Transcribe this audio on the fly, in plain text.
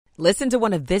Listen to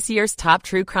one of this year's top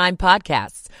true crime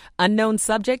podcasts. Unknown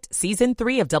Subject, Season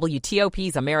 3 of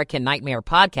WTOP's American Nightmare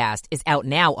podcast is out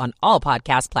now on all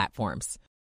podcast platforms.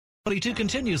 22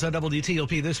 continues on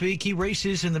WTOP this week. Key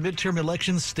races in the midterm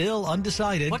elections still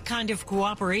undecided. What kind of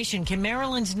cooperation can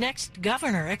Maryland's next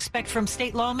governor expect from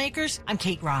state lawmakers? I'm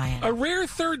Kate Ryan. A rare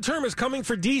third term is coming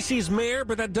for D.C.'s mayor,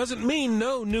 but that doesn't mean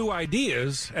no new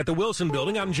ideas. At the Wilson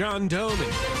Building, I'm John Doman.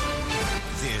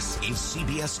 This is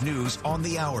CBS News on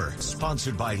the Hour,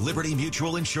 sponsored by Liberty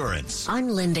Mutual Insurance. I'm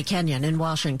Linda Kenyon in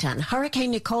Washington. Hurricane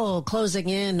Nicole closing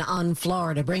in on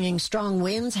Florida, bringing strong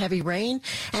winds, heavy rain,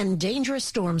 and dangerous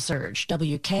storm surge.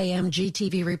 WKMG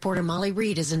TV reporter Molly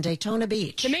Reed is in Daytona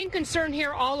Beach. The main concern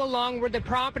here all along were the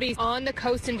properties on the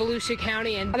coast in Volusia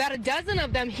County, and about a dozen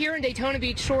of them here in Daytona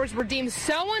Beach shores were deemed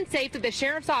so unsafe that the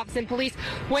sheriff's office and police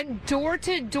went door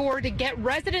to door to get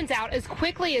residents out as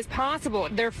quickly as possible.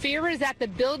 Their fear is that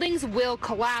the buildings will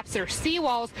collapse. Their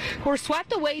seawalls were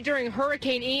swept away during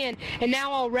Hurricane Ian, and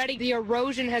now already the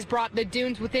erosion has brought the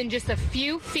dunes within just a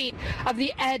few feet of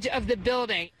the edge of the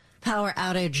building.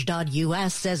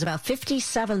 PowerOutage.us says about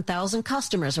 57,000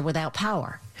 customers are without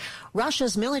power.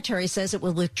 Russia's military says it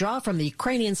will withdraw from the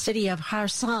Ukrainian city of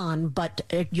Kherson, but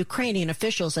Ukrainian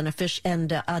officials and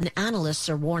analysts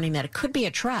are warning that it could be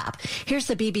a trap. Here's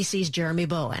the BBC's Jeremy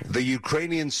Bowen. The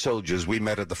Ukrainian soldiers we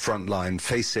met at the front line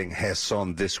facing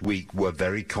Kherson this week were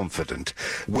very confident.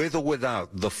 With or without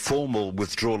the formal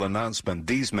withdrawal announcement,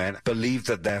 these men believe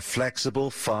that their flexible,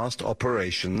 fast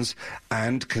operations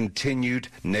and continued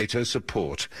NATO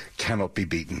support cannot be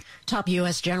beaten. Top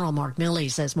U.S. General Mark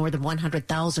Milley says more than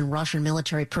 100,000 Russian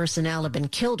military personnel have been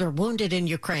killed or wounded in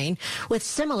Ukraine, with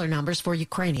similar numbers for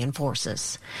Ukrainian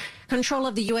forces. Control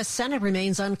of the U.S. Senate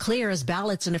remains unclear as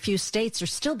ballots in a few states are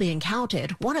still being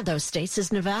counted. One of those states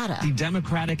is Nevada. The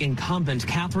Democratic incumbent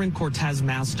Catherine Cortez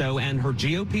Masto and her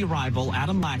GOP rival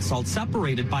Adam Laxalt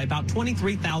separated by about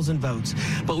 23,000 votes.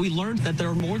 But we learned that there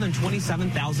are more than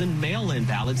 27,000 mail-in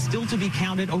ballots still to be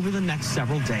counted over the next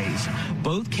several days.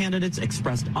 Both candidates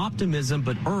expressed optimism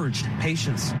but urged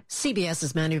patience.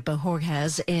 CBS's Manu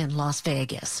Bojorquez in Las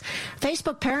Vegas.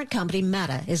 Facebook parent company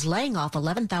Meta is laying off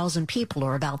 11,000 people,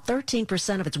 or about 13%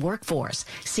 of its workforce.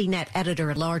 CNET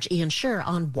editor-at-large Ian Sherr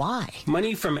on why.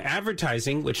 Money from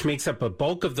advertising, which makes up a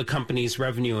bulk of the company's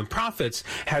revenue and profits,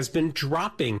 has been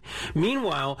dropping.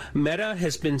 Meanwhile, Meta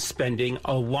has been spending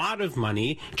a lot of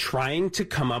money trying to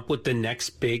come up with the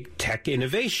next big tech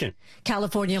innovation.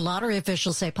 California lottery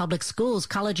officials say public schools,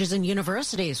 colleges, and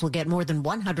universities will get more than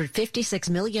 $156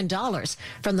 million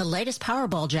from the latest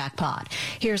Powerball jackpot.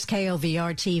 Here's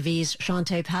KOVR TV's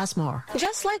Shante Passmore.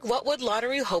 Just like what would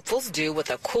lottery hopefuls do with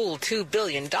a cool $2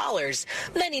 billion,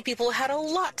 many people had a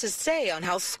lot to say on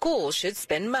how schools should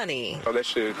spend money. They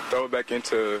should throw it back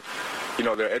into,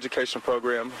 their education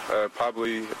program,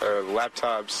 probably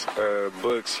laptops,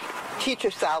 books.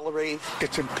 Teacher salaries.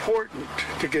 It's important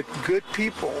to get good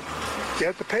people. You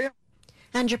have to pay them.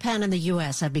 And Japan and the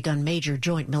U.S. have begun major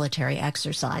joint military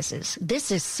exercises. This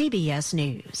is CBS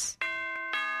News.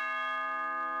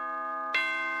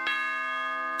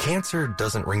 Cancer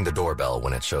doesn't ring the doorbell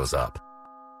when it shows up.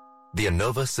 The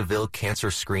Inova Seville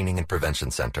Cancer Screening and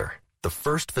Prevention Center, the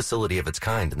first facility of its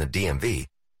kind in the DMV,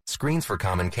 screens for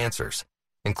common cancers,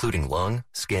 including lung,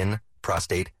 skin,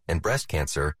 prostate, and breast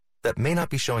cancer that may not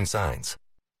be showing signs.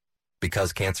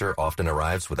 Because cancer often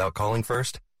arrives without calling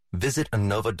first, visit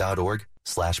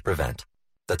Inova.org/prevent.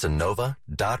 That's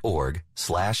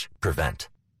Inova.org/prevent.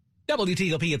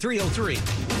 WTOP at 3:03.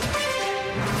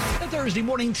 Thursday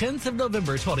morning, 10th of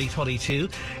November, 2022.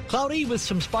 Cloudy with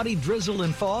some spotty drizzle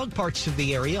and fog, parts of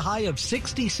the area. High of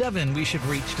 67 we should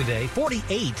reach today.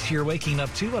 48 you're waking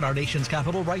up to at our nation's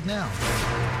capital right now.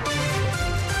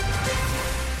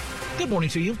 Good morning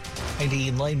to you. I'm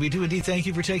Dean Lane. We do indeed thank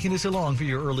you for taking us along for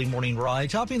your early morning ride.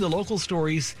 Topping the local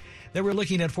stories that we're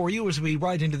looking at for you as we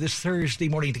ride into this Thursday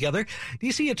morning together.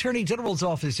 D.C. Attorney General's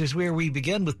office is where we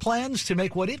begin with plans to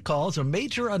make what it calls a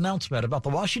major announcement about the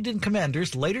Washington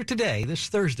Commanders later today, this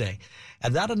Thursday.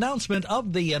 And that announcement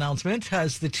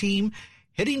has the team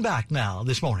hitting back now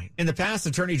this morning. In the past,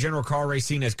 Attorney General Karl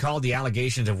Racine has called the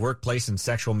allegations of workplace and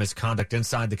sexual misconduct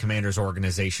inside the Commanders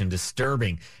organization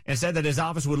disturbing and said that his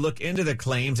office would look into the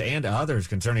claims and others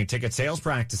concerning ticket sales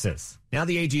practices. Now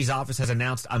the AG's office has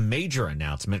announced a major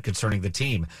announcement concerning the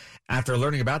team. After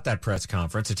learning about that press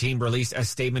conference, the team released a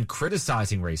statement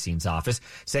criticizing Racine's office,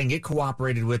 saying it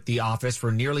cooperated with the office for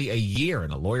nearly a year,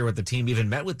 and a lawyer with the team even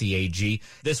met with the AG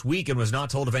this week and was not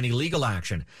told of any legal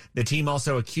action. The team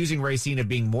also accusing Racine of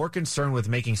being more concerned with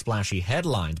making splashy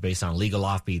headlines based on legal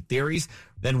offbeat theories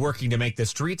than working to make the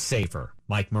streets safer.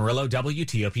 Mike Murillo,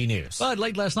 WTOP News. But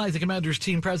late last night, the Commanders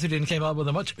team president came out with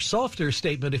a much softer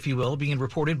statement, if you will, being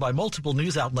reported by multiple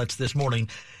news outlets this morning.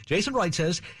 Jason Wright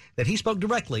says that he spoke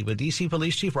directly with D.C.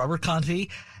 Police Chief Robert Contee,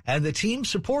 and the team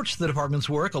supports the department's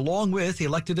work along with the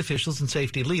elected officials and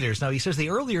safety leaders. Now, he says the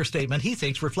earlier statement, he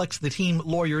thinks, reflects the team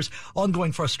lawyers'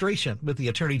 ongoing frustration with the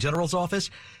Attorney General's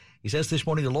office. He says this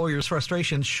morning the lawyers'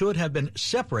 frustration should have been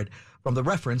separate from the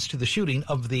reference to the shooting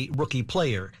of the rookie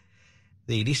player.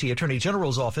 The D.C. Attorney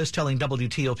General's office telling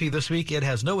WTOP this week it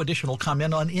has no additional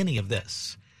comment on any of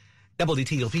this.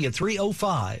 WTOP at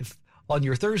 3:05 on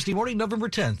your Thursday morning, November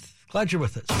 10th. Glad you're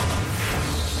with us.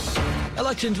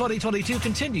 Election 2022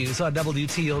 continues on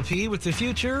WTOP with the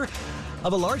future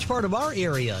of a large part of our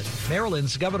area.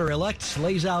 Maryland's governor-elect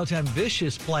lays out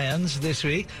ambitious plans this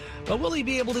week, but will he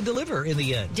be able to deliver in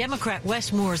the end? Democrat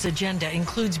Wes Moore's agenda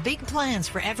includes big plans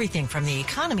for everything from the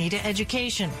economy to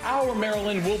education. Our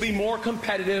Maryland will be more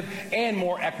competitive and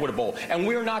more equitable, and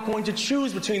we're not going to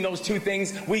choose between those two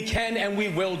things. We can and we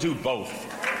will do both.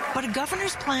 But a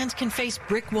governor's plans can face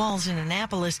brick walls in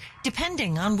Annapolis,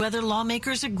 depending on whether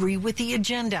lawmakers agree with the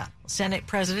agenda. Senate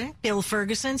President Bill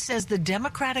Ferguson says the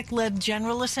Democratic-led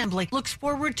General Assembly looks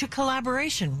forward to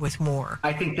collaboration with Moore.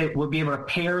 I think that we'll be able to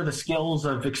pair the skills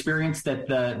of experience that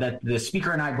the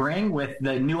Speaker and I bring with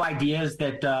the new ideas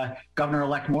that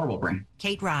Governor-elect Moore will bring.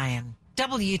 Kate Ryan,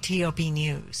 WTOP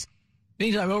News.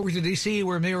 Meantime, over to D.C.,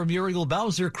 where Mayor Muriel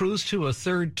Bowser cruised to a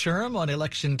third term on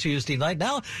Election Tuesday night.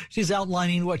 Now she's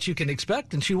outlining what you can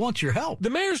expect, and she wants your help. The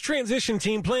mayor's transition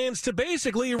team plans to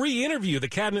basically re-interview the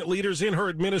cabinet leaders in her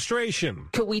administration.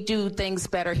 Could we do things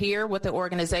better here with the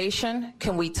organization?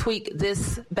 Can we tweak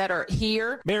this better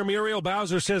here? Mayor Muriel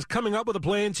Bowser says coming up with a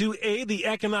plan to aid the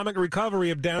economic recovery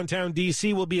of downtown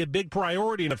D.C. will be a big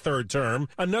priority in a third term.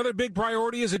 Another big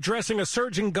priority is addressing a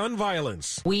surge in gun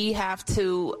violence. We have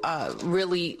to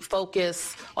really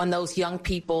focus on those young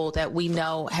people that we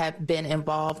know have been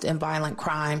involved in violent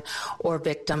crime or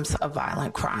victims of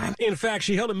violent crime. In fact,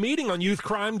 she held a meeting on youth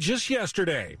crime just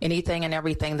yesterday. Anything and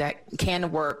everything that can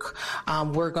work,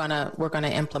 we're gonna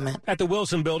implement. At the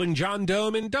Wilson Building, John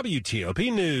Doman,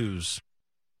 WTOP News.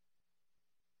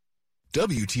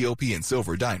 WTOP and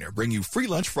Silver Diner bring you Free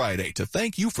Lunch Friday to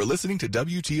thank you for listening to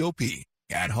WTOP.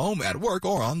 At home, at work,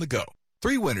 or on the go.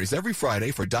 3 winners every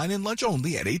Friday for dine-in lunch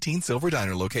only at 18 Silver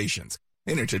Diner locations.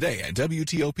 Enter today at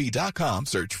WTOP.com.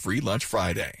 Search Free Lunch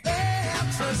Friday.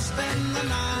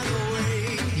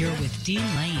 You're with Dean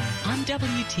Lane on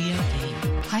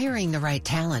WTOP. Hiring the right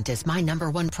talent is my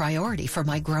number one priority for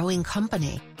my growing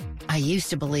company. I used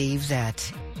to believe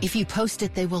that if you post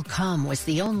it, they will come was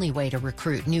the only way to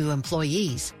recruit new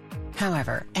employees.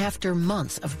 However, after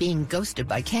months of being ghosted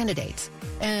by candidates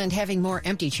and having more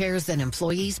empty chairs than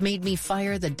employees made me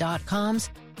fire the .coms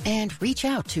and reach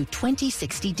out to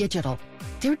 2060 Digital.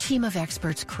 Their team of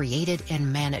experts created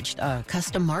and managed a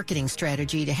custom marketing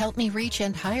strategy to help me reach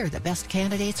and hire the best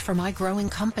candidates for my growing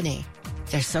company.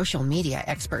 Their social media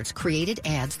experts created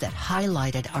ads that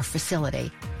highlighted our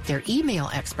facility. Their email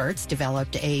experts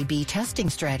developed A/B testing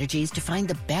strategies to find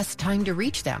the best time to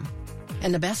reach them.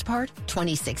 And the best part,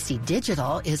 2060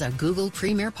 Digital is a Google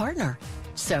Premier Partner.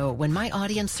 So when my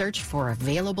audience searched for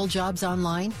available jobs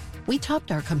online, we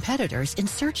topped our competitors in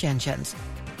search engines.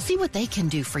 See what they can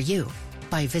do for you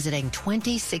by visiting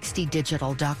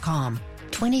 2060digital.com.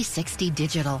 2060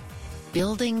 Digital,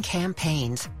 building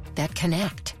campaigns that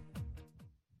connect.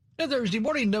 Thursday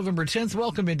morning, November 10th.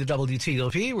 Welcome into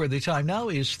WTOP, where the time now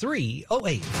is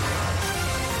 3:08.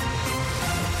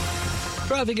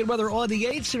 Traffic and weather on the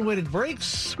 8s, and when it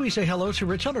breaks, we say hello to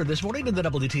Rich Hunter this morning in the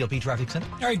WTOP Traffic Center.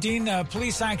 All right, Dean,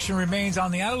 police action remains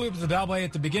on the outer loop of the Beltway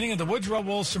at the beginning of the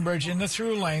Woodrow-Wilson Bridge in the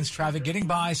through lanes. Traffic getting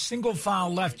by, single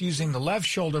file left using the left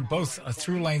shoulder. Both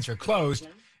through lanes are closed.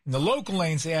 In the local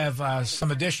lanes, they have some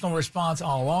additional response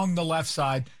along the left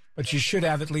side, but you should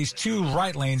have at least 2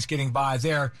 right lanes getting by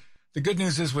there. The good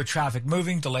news is with traffic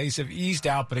moving, delays have eased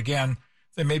out, but again,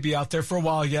 they may be out there for a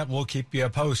while yet. We'll keep you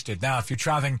posted. Now, if you're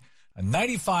traveling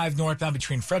 95 northbound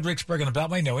between Fredericksburg and the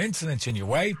Beltway, no incidents in your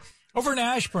way. Over in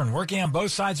Ashburn, working on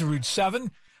both sides of Route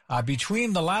 7,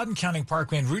 between the Loudoun County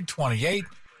Parkway and Route 28.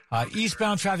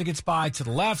 Eastbound traffic gets by to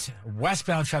the left.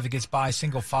 Westbound traffic gets by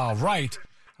single file right.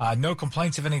 No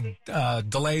complaints of any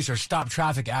delays or stopped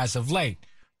traffic as of late.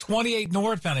 28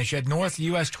 northbound as you head north,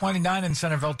 US 29 in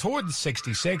Centerville toward the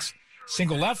 66.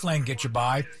 Single left lane gets you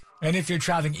by. And if you're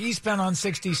traveling eastbound on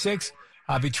 66,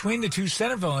 between the two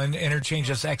Centerville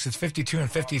interchanges, exits 52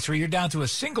 and 53, you're down to a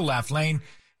single left lane.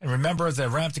 And remember, the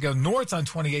ramp to go north on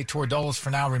 28 toward Dulles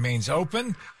for now remains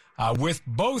open. With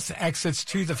both exits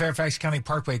to the Fairfax County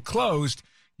Parkway closed,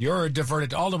 you're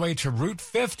diverted all the way to Route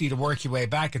 50 to work your way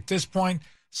back. At this point,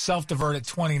 self-divert at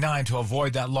 29 to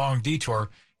avoid that long detour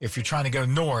if you're trying to go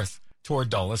north toward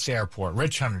Dulles Airport.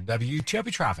 Rich Hunter,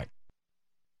 WTOP Traffic.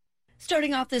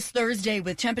 Starting off this Thursday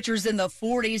with temperatures in the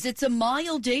 40s, it's a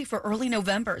mild day for early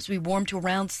November as we warm to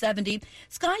around 70.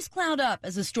 Skies cloud up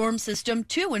as a storm system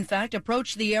 2, in fact,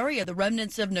 approach the area, the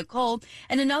remnants of Nicole,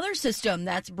 and another system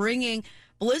that's bringing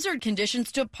blizzard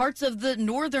conditions to parts of the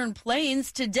northern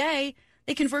plains today.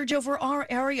 They converge over our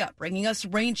area, bringing us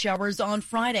rain showers on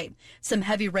Friday. Some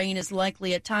heavy rain is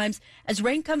likely at times as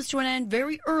rain comes to an end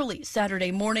very early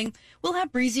Saturday morning. We'll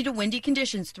have breezy to windy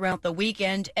conditions throughout the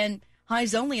weekend and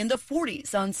highs only in the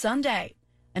 40s on Sunday.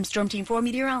 I'm Storm Team 4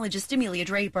 meteorologist Amelia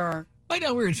Draper. Right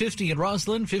now we're at 50 in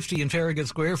Roslyn, 50 in Farragut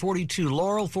Square, 42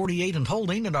 Laurel, 48 in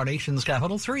Holding in our nation's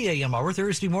capital. 3 a.m. hour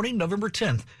Thursday morning, November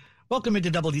 10th. Welcome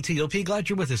into WTOP. Glad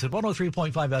you're with us at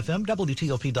 103.5 FM,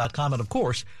 WTOP.com, and of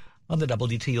course, on the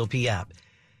WTOP app.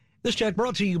 This check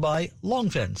brought to you by Long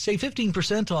Fence. Save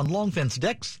 15% on Long Fence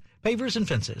decks, pavers, and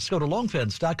fences. Go to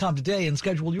longfence.com today and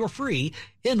schedule your free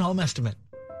in-home estimate.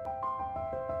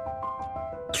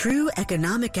 True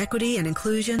economic equity and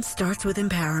inclusion starts with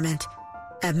empowerment.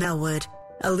 At Melwood,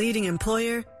 a leading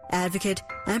employer, advocate,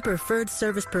 and preferred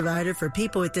service provider for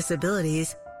people with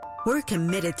disabilities, we're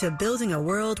committed to building a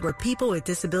world where people with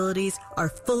disabilities are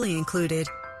fully included,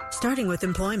 starting with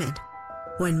employment.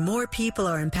 When more people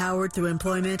are empowered through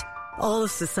employment, all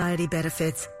of society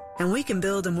benefits, and we can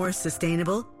build a more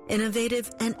sustainable,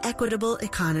 innovative, and equitable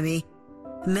economy.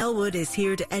 Melwood is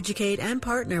here to educate and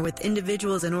partner with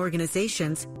individuals and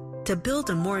organizations to build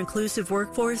a more inclusive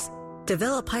workforce,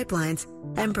 develop pipelines,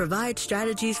 and provide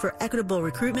strategies for equitable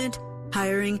recruitment,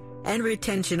 hiring, and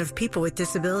retention of people with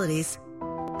disabilities.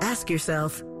 Ask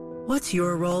yourself, what's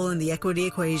your role in the equity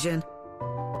equation?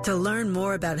 To learn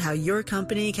more about how your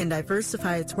company can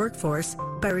diversify its workforce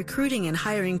by recruiting and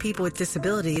hiring people with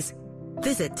disabilities,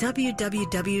 visit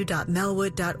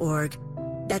www.melwood.org.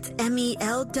 That's MELWOOD.org.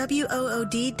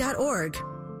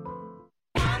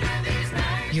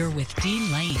 You're with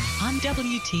Dean Lane on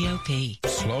WTOP.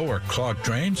 Slow or clogged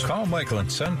drains? Call Michael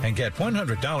 & Son and get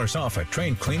 $100 off a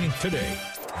drain cleaning today.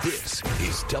 This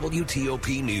is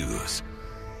WTOP News.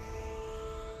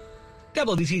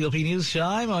 WTOP News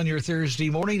time on your Thursday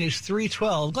morning is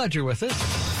 3:12. Glad you're with us.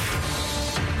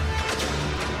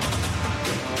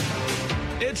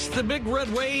 It's the big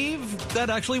red wave that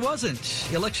actually wasn't.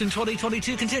 Election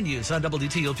 2022 continues on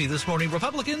WTOP this morning.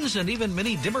 Republicans and even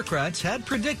many Democrats had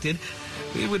predicted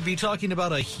we would be talking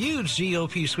about a huge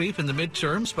GOP sweep in the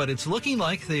midterms, but it's looking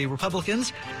like the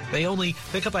Republicans, they only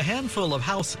pick up a handful of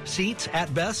House seats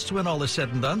at best when all is said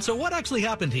and done. So what actually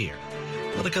happened here?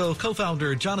 Politico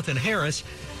co-founder Jonathan Harris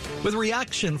with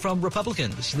reaction from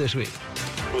Republicans this week.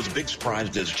 It was a big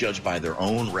surprise as judged by their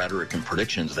own rhetoric and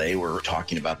predictions. They were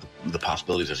talking about the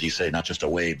possibilities, as you say, not just a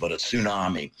wave, but a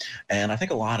tsunami. And I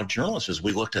think a lot of journalists, as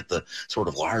we looked at the sort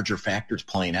of larger factors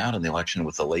playing out in the election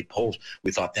with the late polls,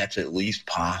 we thought that's at least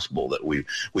possible, that we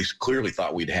clearly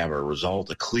thought we'd have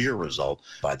a clear result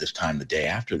by this time the day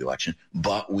after the election,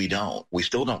 but we don't. We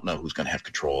still don't know who's going to have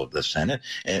control of the Senate,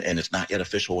 and it's not yet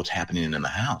official what's happening in the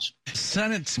House.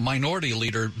 Senate's Minority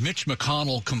Leader Mitch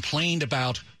McConnell complained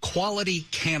about quality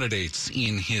candidates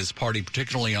in his party,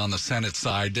 particularly on the Senate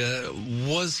side.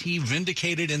 Was he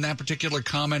vindicated in that particular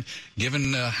comment,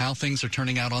 given how things are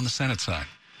turning out on the Senate side?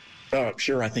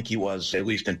 Sure, I think he was, at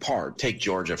least in part. Take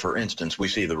Georgia, for instance. We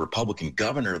see the Republican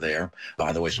governor there,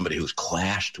 by the way, somebody who's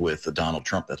clashed with Donald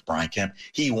Trump. That's Brian Kemp.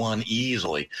 He won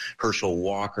easily. Herschel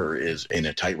Walker is in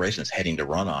a tight race and is heading to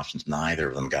runoff, since neither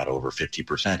of them got over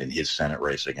 50% in his Senate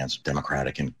race against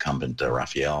Democratic incumbent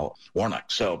Raphael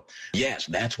Warnock. So, yes,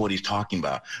 that's what he's talking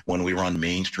about. When we run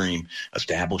mainstream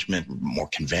establishment, more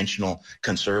conventional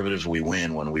conservatives, we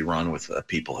win. When we run with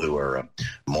people who are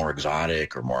more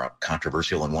exotic or more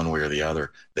controversial in one way or the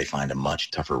other, they find a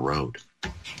much tougher road.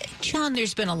 John,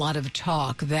 there's been a lot of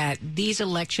talk that these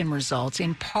election results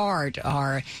in part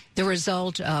are the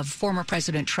result of former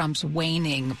President Trump's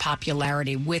waning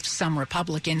popularity with some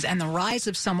Republicans and the rise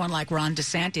of someone like Ron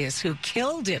DeSantis, who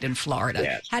killed it in Florida.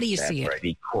 Yes, how do you see it? Right.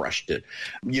 He crushed it.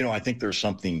 You know, I think there's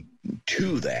something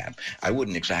to that. I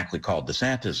wouldn't exactly call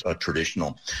DeSantis a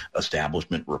traditional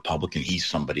establishment Republican. He's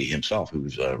somebody himself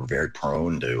who's very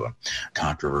prone to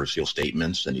controversial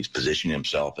statements, and he's positioning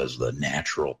himself as the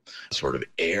natural sort of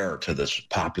heir to this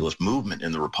populist movement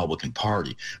in the Republican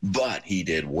Party. But he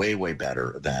did way, way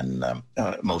better than than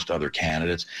most other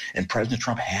candidates. And President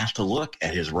Trump has to look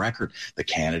at his record. The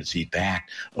candidates he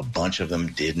backed, a bunch of them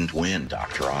didn't win.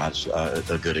 Dr. Oz,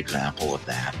 a good example of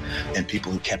that. And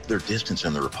people who kept their distance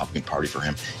in the Republican Party for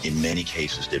him, in many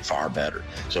cases, did far better.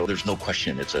 So there's no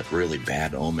question it's a really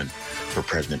bad omen for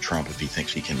President Trump if he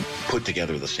thinks he can put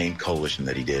together the same coalition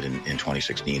that he did in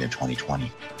 2016 and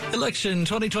 2020. Election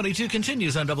 2022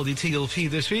 continues on WTOP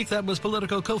this week. That was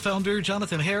Politico co-founder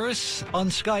Jonathan Harris on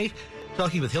Skype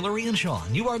talking with Hillary and Sean.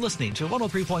 You are listening to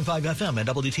 103.5 FM at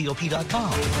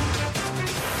WTOP.com.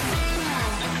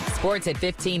 Sports at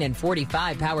 15 and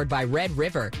 45, powered by Red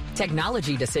River.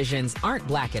 Technology decisions aren't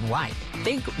black and white.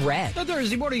 Think red.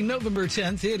 Thursday morning, November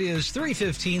 10th, it is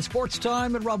 3:15 sports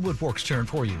time, and Rob Woodfork's turn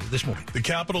for you this morning. The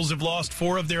Capitals have lost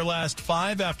 4 of their last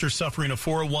 5 after suffering a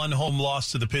 4-1 home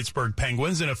loss to the Pittsburgh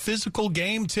Penguins in a physical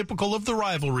game typical of the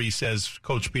rivalry, says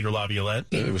Coach Peter Laviolette.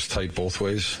 It was tight both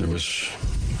ways. I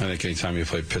think anytime you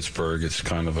play Pittsburgh, it's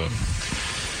kind of a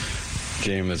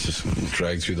game that's just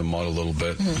dragged through the mud a little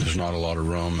bit. There's not a lot of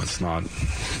room. It's not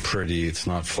pretty. It's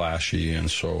not flashy. And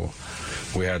so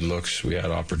we had looks. We had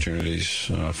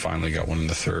opportunities. Finally got one in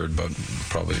the third, but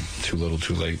probably too little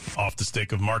too late. Off the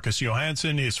stick of Marcus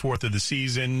Johansson, his 4th of the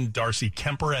season. Darcy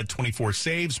Kemper had 24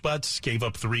 saves, but gave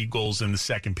up 3 goals in the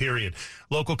second period.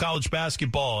 Local college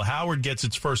basketball. Howard gets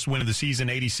its first win of the season,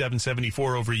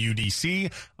 87-74 over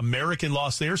UDC. American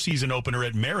lost their season opener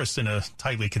at Marist in a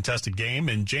tightly contested game,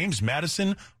 and James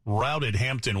Madison routed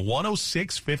Hampton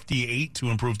 106-58 to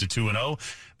improve to 2-0.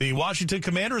 The Washington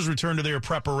Commanders return to their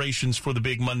preparations for the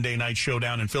big Monday night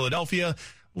showdown in Philadelphia.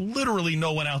 Literally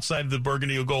no one outside of the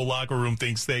Burgundy Gold locker room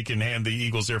thinks they can hand the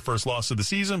Eagles their first loss of the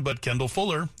season, but Kendall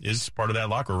Fuller is part of that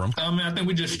locker room. I think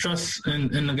we just trust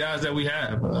in the guys that we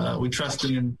have. We trust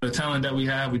in the talent that we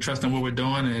have. We trust in what we're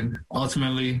doing, and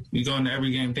ultimately we go into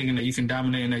every game thinking that you can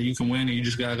dominate and that you can win, and you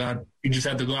just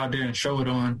have to go out there and show it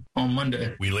on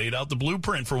Monday. We laid out the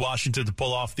blueprint for Washington to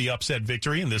pull off the upset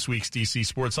victory in this week's DC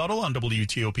Sports Huddle on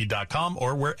WTOP.com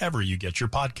or wherever you get your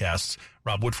podcasts.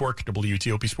 Rob Woodfork,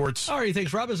 WTOP Sports. All right,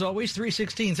 thanks, Rob. As always,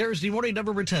 3:16 Thursday morning,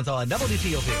 November 10th on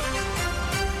WTOP.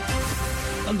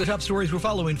 On the top stories we're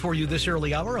following for you this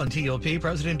early hour on TOP,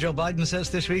 President Joe Biden says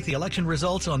this week the election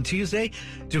results on Tuesday,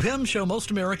 to him, show most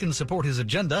Americans support his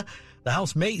agenda. The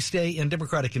House may stay in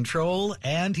Democratic control,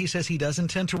 and he says he does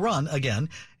intend to run again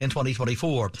in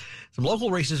 2024. Some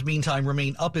local races, meantime,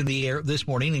 remain up in the air this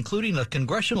morning, including a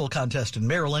congressional contest in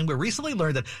Maryland. We recently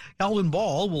learned that Calvin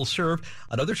Ball will serve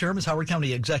another term as Howard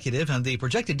County executive, and the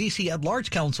projected D.C.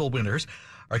 at-large council winners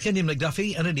are Kenyon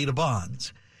McDuffie and Anita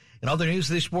Bonds. In other news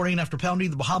this morning, after pounding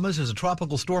the Bahamas as a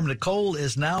tropical storm, Nicole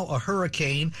is now a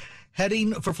hurricane.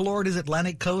 Heading for Florida's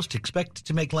Atlantic coast, expect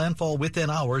to make landfall within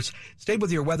hours. Stay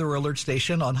with your weather alert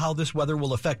station on how this weather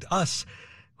will affect us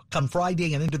come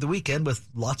Friday and into the weekend with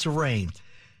lots of rain.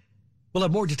 We'll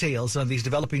have more details on these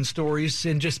developing stories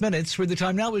in just minutes. For the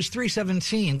time now is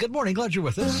 3:17. Good morning. Glad you're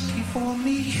with us. Turkey for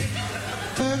me,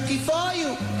 turkey for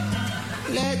you.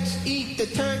 Let's eat the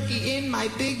turkey in my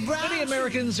big brown. Many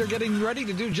Americans are getting ready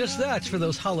to do just that for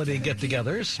those holiday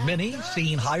get-togethers. Many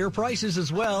seeing higher prices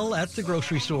as well at the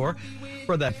grocery store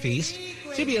for that feast.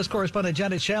 CBS correspondent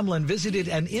Janet Shamlin visited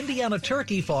an Indiana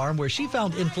turkey farm where she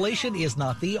found inflation is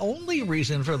not the only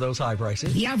reason for those high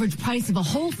prices. The average price of a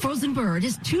whole frozen bird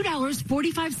is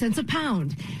 $2.45 a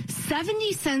pound,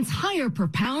 70 cents higher per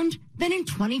pound than in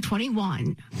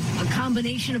 2021. A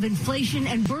combination of inflation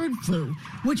and bird flu,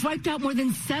 which wiped out more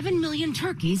than 7 million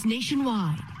turkeys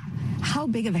nationwide. How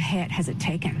big of a hit has it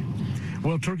taken?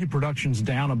 Well, turkey production's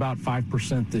down about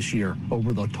 5% this year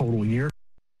over the total year.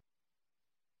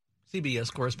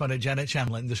 CBS correspondent Janet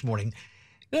Shamlin this morning.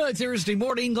 Good Thursday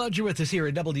morning. Glad you're with us here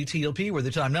at WTOP, where the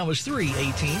time now is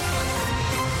 3:18.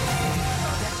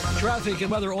 Traffic and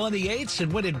weather on the 8s,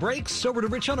 and when it breaks, over to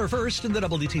Rich Hunter first in the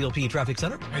WTOP Traffic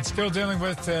Center. It's still dealing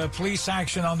with police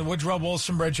action on the Woodrow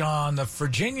Wilson Bridge on the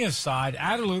Virginia side.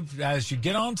 Adderloop, as you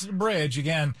get onto the bridge,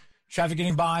 again, traffic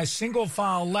getting by, single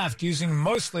file left, using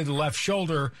mostly the left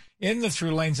shoulder in the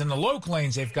through lanes. In the local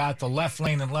lanes, they've got the left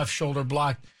lane and left shoulder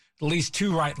blocked. At least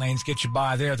 2 right lanes get you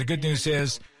by there. The good news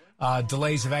is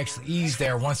delays have actually eased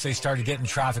there once they started getting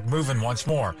traffic moving once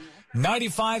more.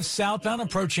 95 southbound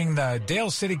approaching the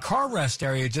Dale City car rest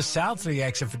area just south of the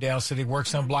exit for Dale City.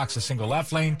 Workzone blocks a single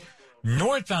left lane.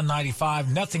 Northbound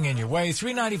 95, nothing in your way.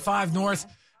 395 north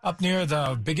up near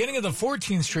the beginning of the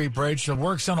 14th Street Bridge. The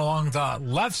workzone along the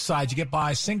left side. You get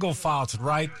by single file to the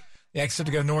right. The exit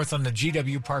to go north on the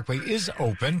GW Parkway is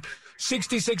open.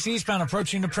 66 eastbound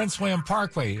approaching the Prince William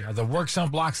Parkway. The work zone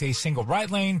blocks a single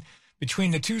right lane between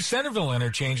the 2 Centerville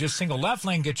interchanges. Single left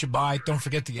lane gets you by. Don't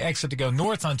forget the exit to go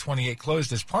north on 28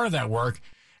 closed as part of that work.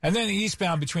 And then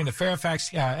eastbound between the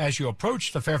Fairfax, as you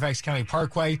approach the Fairfax County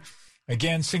Parkway,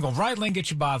 again, single right lane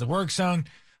gets you by the work zone.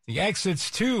 The exits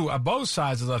to both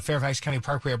sides of the Fairfax County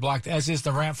Parkway are blocked, as is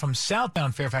the ramp from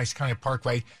southbound Fairfax County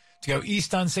Parkway to go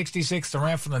east on 66. The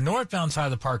ramp from the northbound side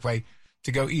of the parkway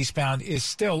to go eastbound is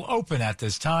still open at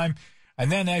this time.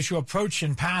 And then as you approach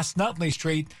and pass Nutley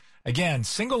Street, again,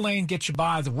 single lane gets you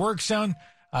by the work zone.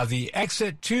 The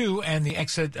exit to and the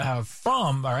exit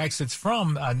exits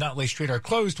from Nutley Street are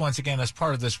closed once again as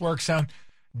part of this work zone.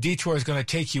 Detour is going to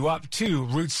take you up to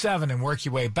Route 7 and work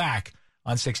your way back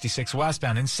on 66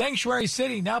 westbound. In Sanctuary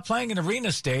City, now playing an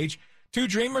arena stage, two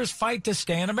dreamers fight to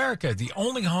stay in America, the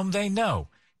only home they know.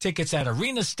 Tickets at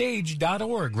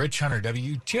arenastage.org. Rich Hunter,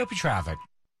 WTOP Traffic.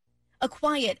 A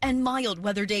quiet and mild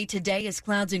weather day today as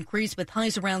clouds increase with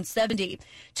highs around 70.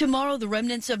 Tomorrow, the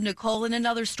remnants of Nicole and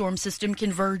another storm system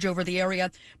converge over the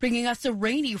area, bringing us a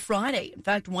rainy Friday. In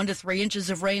fact, 1 to 3 inches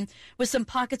of rain with some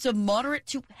pockets of moderate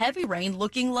to heavy rain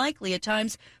looking likely at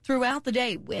times throughout the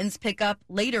day. Winds pick up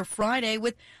later Friday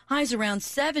with highs around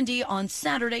 70 on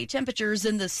Saturday. Temperatures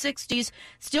in the 60s.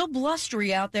 Still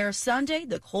blustery out there. Sunday,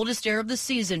 the coldest air of the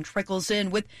season trickles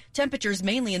in with temperatures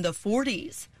mainly in the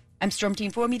 40s. I'm Storm Team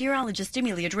 4 meteorologist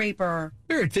Amelia Draper.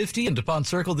 We're at 50 in DuPont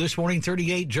Circle this morning,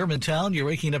 38 Germantown. You're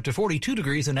waking up to 42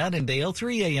 degrees in Annandale,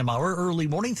 3 a.m. hour, early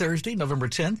morning Thursday, November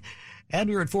 10th. And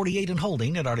we're at 48 in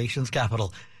Holding at our nation's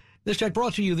capital. This check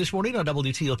brought to you this morning on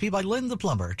WTOP by Lynn the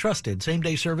Plumber. Trusted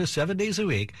same-day service 7 days a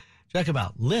week. Check him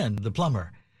out, Lynn the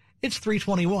Plumber. It's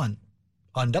 3:21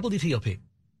 on WTOP.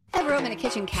 Ever open a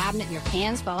kitchen cabinet and your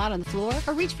pans fall out on the floor?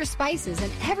 Or reach for spices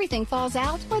and everything falls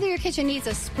out? Whether your kitchen needs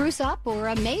a spruce up or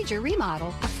a major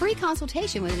remodel, a free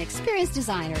consultation with an experienced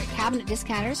designer at Cabinet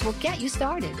Discounters will get you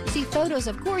started. See photos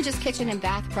of gorgeous kitchen and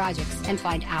bath projects and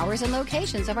find hours and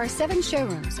locations of our 7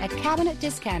 showrooms at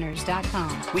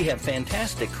CabinetDiscounters.com. We have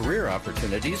fantastic career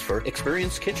opportunities for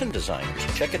experienced kitchen designers.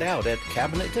 Check it out at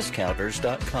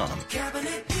CabinetDiscounters.com.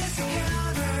 Cabinet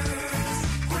Discounters.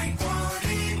 Great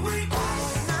quality, great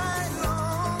quality.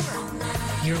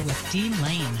 You're with Dean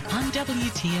Lane on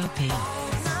WTOP.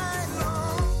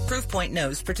 Proofpoint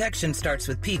knows protection starts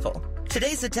with people.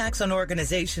 Today's attacks on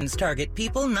organizations target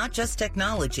people, not just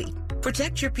technology.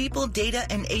 Protect your people, data,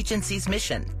 and agency's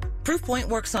mission. Proofpoint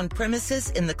works on premises,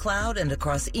 in the cloud, and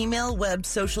across email, web,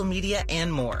 social media,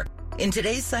 and more. In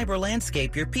today's cyber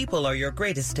landscape, your people are your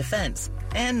greatest defense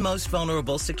and most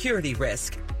vulnerable security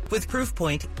risk. With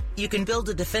Proofpoint, you can build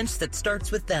a defense that starts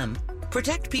with them.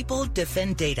 Protect people,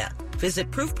 defend data.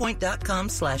 Visit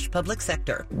proofpoint.com/public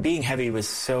sector. Being heavy was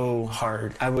so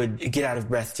hard. I would get out of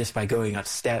breath just by going up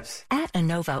steps. At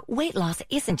Inova, weight loss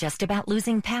isn't just about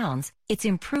losing pounds. It's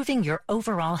improving your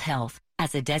overall health.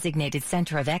 As a designated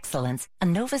center of excellence,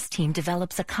 Inova's team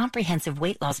develops a comprehensive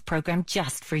weight loss program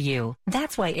just for you.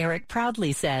 That's why Eric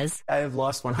proudly says, I have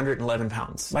lost 111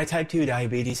 pounds. My type 2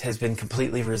 diabetes has been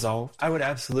completely resolved. I would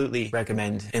absolutely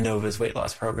recommend Inova's weight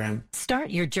loss program.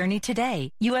 Start your journey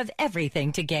today. You have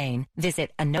everything to gain.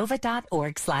 Visit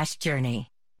Inova.org/journey.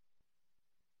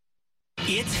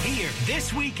 It's here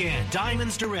this weekend.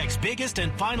 Diamonds Direct's biggest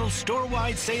and final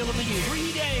store-wide sale of the year.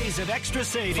 3 days of extra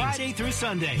savings, Friday through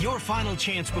Sunday. Your final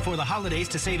chance before the holidays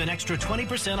to save an extra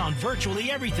 20% on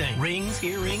virtually everything. Rings,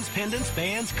 earrings, pendants,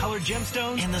 bands, colored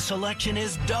gemstones, and the selection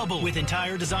is double with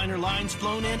entire designer lines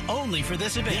flown in only for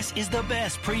this event. This is the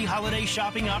best pre-holiday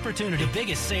shopping opportunity. The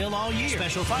biggest sale all year.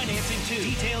 Special financing too.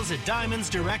 Details at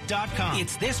diamondsdirect.com.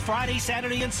 It's this Friday,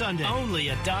 Saturday, and Sunday.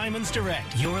 Only at Diamonds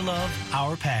Direct. Your love,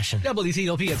 our passion.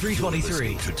 WTOP at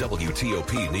 3:23. To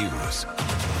WTOP News.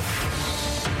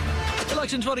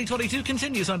 Election 2022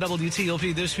 continues on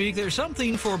WTOP this week. There's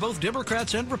something for both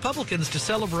Democrats and Republicans to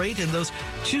celebrate in those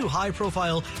 2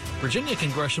 high-profile Virginia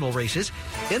congressional races.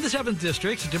 In the 7th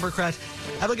District, Democrat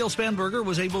Abigail Spanberger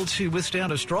was able to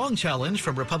withstand a strong challenge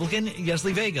from Republican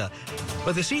Yesli Vega.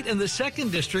 But the seat in the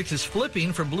 2nd District is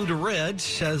flipping from blue to red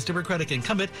as Democratic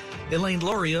incumbent Elaine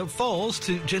Luria falls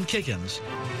to Jen Kickens.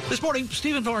 This morning,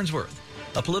 Stephen Farnsworth,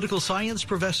 a political science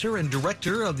professor and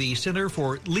director of the Center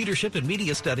for Leadership and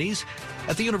Media Studies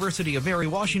at the University of Mary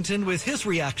Washington, with his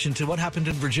reaction to what happened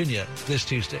in Virginia this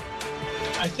Tuesday.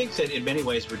 I think that in many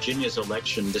ways, Virginia's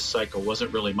election this cycle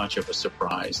wasn't really much of a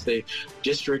surprise. The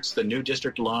districts, the new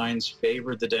district lines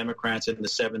favored the Democrats in the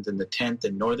 7th and the 10th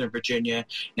in Northern Virginia,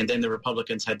 and then the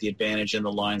Republicans had the advantage in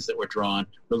the lines that were drawn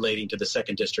relating to the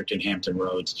 2nd District in Hampton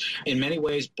Roads. In many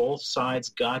ways, both sides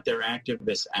got their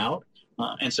activists out.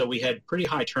 And so we had pretty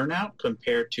high turnout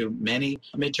compared to many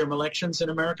midterm elections in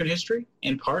American history,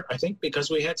 in part, I think, because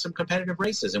we had some competitive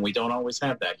races, and we don't always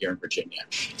have that here in Virginia.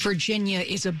 Virginia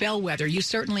is a bellwether. You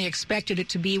certainly expected it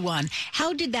to be one.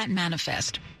 How did that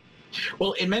manifest?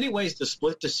 Well, in many ways, the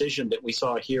split decision that we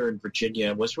saw here in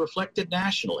Virginia was reflected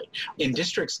nationally in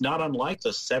districts not unlike the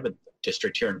 7th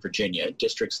district here in Virginia,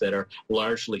 districts that are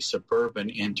largely suburban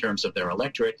in terms of their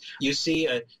electorate. You see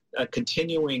a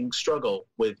continuing struggle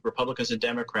with Republicans and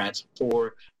Democrats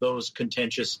for those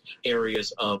contentious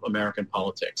areas of American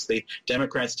politics. The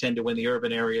Democrats tend to win the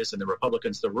urban areas and the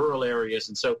Republicans the rural areas.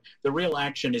 And so the real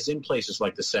action is in places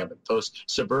like the 7th, those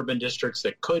suburban districts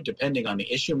that could, depending on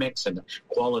the issue mix and the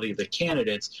quality of the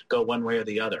candidates, go one way or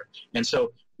the other. And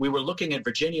so we were looking at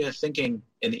Virginia thinking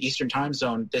in the Eastern time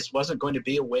zone, this wasn't going to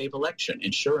be a wave election.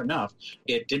 And sure enough,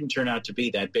 it didn't turn out to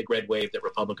be that big red wave that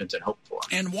Republicans had hoped for.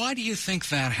 And why do you think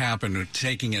that happened,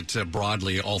 taking it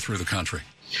broadly all through the country?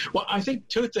 Well, I think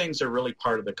two things are really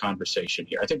part of the conversation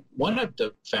here. I think one of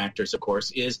the factors, of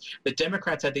course, is that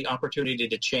Democrats had the opportunity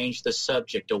to change the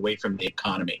subject away from the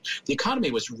economy. The economy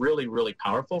was really, really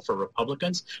powerful for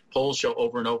Republicans. Polls show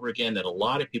over and over again that a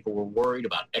lot of people were worried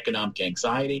about economic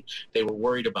anxiety. They were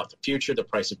worried about the future, the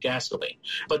price of gasoline.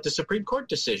 But the Supreme Court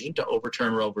decision to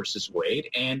overturn Roe versus Wade,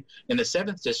 and in the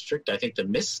 7th district, I think the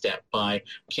misstep by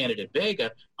candidate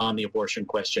Vega on the abortion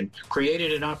question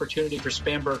created an opportunity for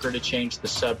Spanberger to change the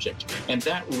subject. And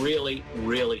that really,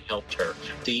 really helped her.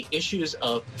 The issues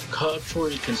of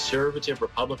culturally conservative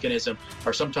Republicanism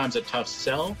are sometimes a tough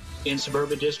sell in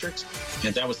suburban districts,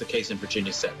 and that was the case in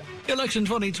Virginia 7. Election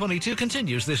 2022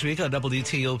 continues this week on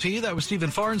WTOP. That was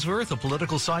Stephen Farnsworth, a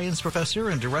political science professor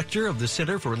and director of the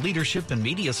Center for Leadership and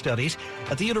Media Studies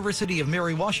at the University of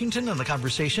Mary Washington, on the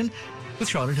conversation with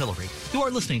Sean and Hillary. You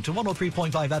are listening to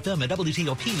 103.5 FM at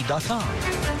WTOP.com.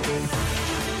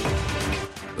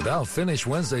 The Dow finished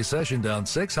Wednesday session down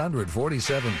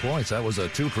 647 points. That was a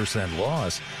 2%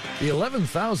 loss. The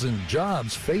 11,000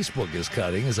 jobs Facebook is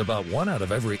cutting is about 1 out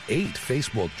of every 8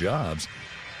 Facebook jobs.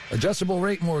 Adjustable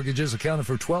rate mortgages accounted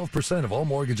for 12% of all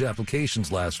mortgage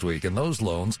applications last week, and those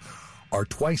loans are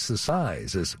twice the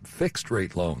size as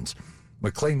fixed-rate loans.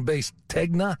 McLean-based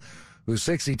Tegna, whose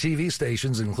 60 TV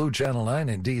stations include Channel 9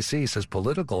 in D.C., says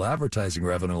political advertising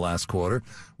revenue last quarter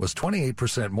was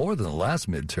 28% more than the last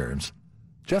midterms.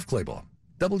 Jeff Clayball,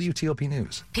 WTOP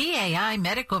News. PAI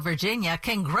Medical Virginia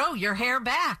can grow your hair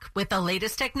back with the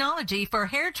latest technology for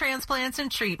hair transplants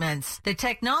and treatments. The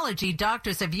technology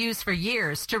doctors have used for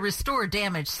years to restore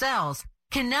damaged cells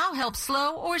can now help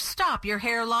slow or stop your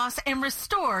hair loss and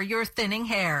restore your thinning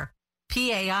hair.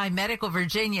 PAI Medical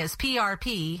Virginia's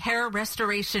PRP hair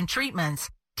restoration treatments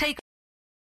take.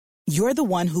 You're the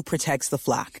one who protects the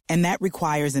flock, and that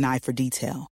requires an eye for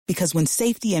detail. Because when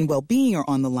safety and well-being are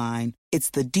on the line,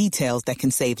 it's the details that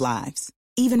can save lives.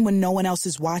 Even when no one else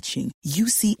is watching, you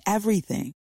see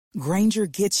everything. Grainger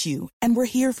gets you, and we're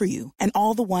here for you, and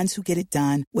all the ones who get it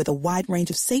done with a wide range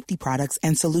of safety products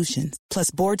and solutions, plus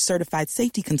board-certified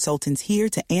safety consultants here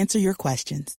to answer your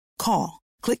questions. Call,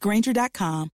 click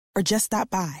Grainger.com, or just stop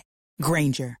by.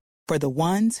 Grainger, for the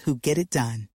ones who get it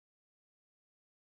done.